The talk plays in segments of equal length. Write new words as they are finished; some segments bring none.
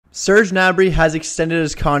Serge Gnabry has extended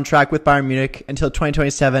his contract with Bayern Munich until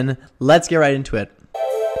 2027. Let's get right into it.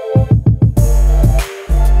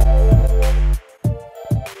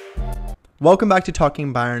 Welcome back to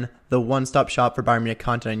Talking Bayern, the one-stop shop for Bayern Munich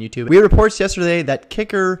content on YouTube. We had reports yesterday that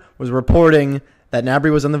Kicker was reporting that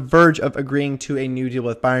Gnabry was on the verge of agreeing to a new deal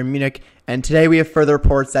with Bayern Munich, and today we have further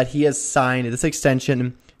reports that he has signed this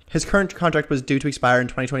extension. His current contract was due to expire in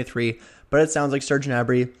 2023, but it sounds like Serge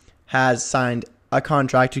Gnabry has signed a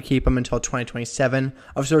contract to keep him until 2027.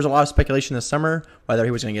 Obviously, there was a lot of speculation this summer whether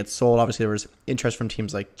he was going to get sold. Obviously, there was interest from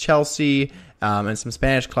teams like Chelsea and some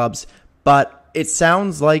Spanish clubs, but it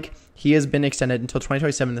sounds like he has been extended until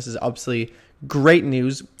 2027. This is obviously great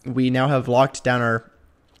news. We now have locked down our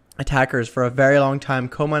attackers for a very long time.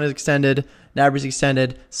 Coman is extended, Gnabry's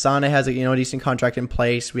extended, Sane has a decent contract in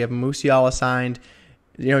place. We have Musiala signed.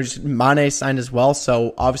 Just Mane signed as well.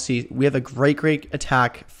 So obviously we have a great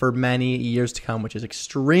attack for many years to come, which is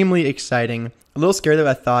extremely exciting. A little scary that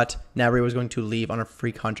I thought Gnabry was going to leave on a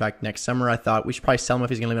free contract next summer. I thought we should probably sell him if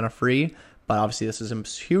he's going to leave on a free, but obviously this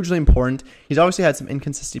is hugely important. He's obviously had some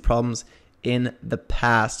inconsistency problems in the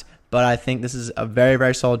past, but I think this is a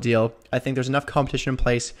very solid deal. I think there's enough competition in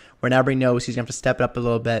place where Gnabry knows he's going to have to step it up a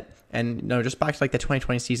little bit. And just back to like the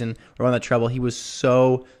 2020 season, we're on that treble. He was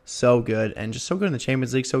so good, and just so good in the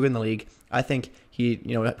Champions League, so good in the league. I think he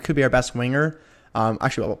could be our best winger.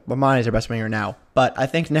 Actually, Mane is our best winger now, but I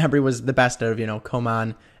think Gnabry was the best out of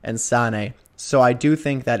Coman and Sane. So I do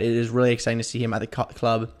think that it is really exciting to see him at the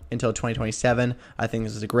club until 2027. I think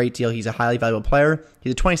this is a great deal. He's a highly valuable player.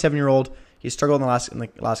 He's a 27-year-old. He's struggled in the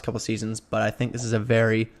last couple of seasons, but I think this is a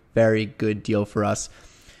very good deal for us.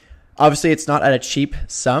 Obviously, it's not at a cheap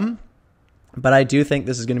sum, but I do think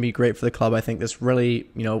this is going to be great for the club. I think this really,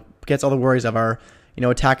 gets all the worries of our,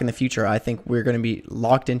 attack in the future. I think we're going to be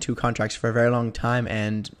locked into contracts for a very long time,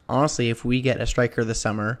 and honestly, if we get a striker this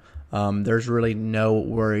summer, there's really no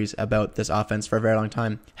worries about this offense for a very long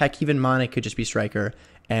time. Heck, even Mane could just be striker,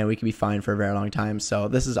 and we could be fine for a very long time. So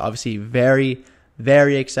this is obviously very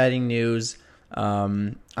exciting news.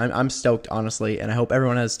 I'm stoked, honestly, and I hope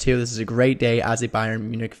everyone is too. This is a great day as a Bayern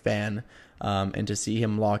Munich fan, and to see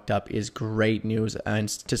him locked up is great news, and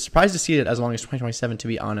surprised to see it as long as 2027, to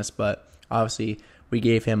be honest, but obviously we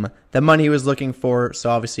gave him the money he was looking for, so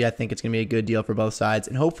obviously I think it's going to be a good deal for both sides,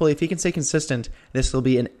 and hopefully if he can stay consistent, this will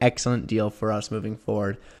be an excellent deal for us moving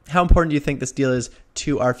forward. How important do you think this deal is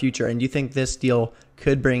to our future, and do you think this deal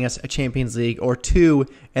could bring us a Champions League or two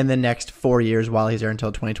in the next 4 years while he's there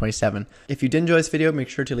until 2027? If you did enjoy this video, make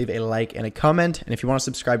sure to leave a like and a comment, and if you want to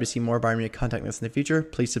subscribe to see more Bayern Munich content like this in the future,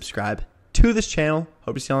 please subscribe to this channel.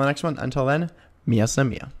 Hope to see you on the next one. Until then, Mia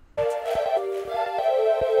Samia.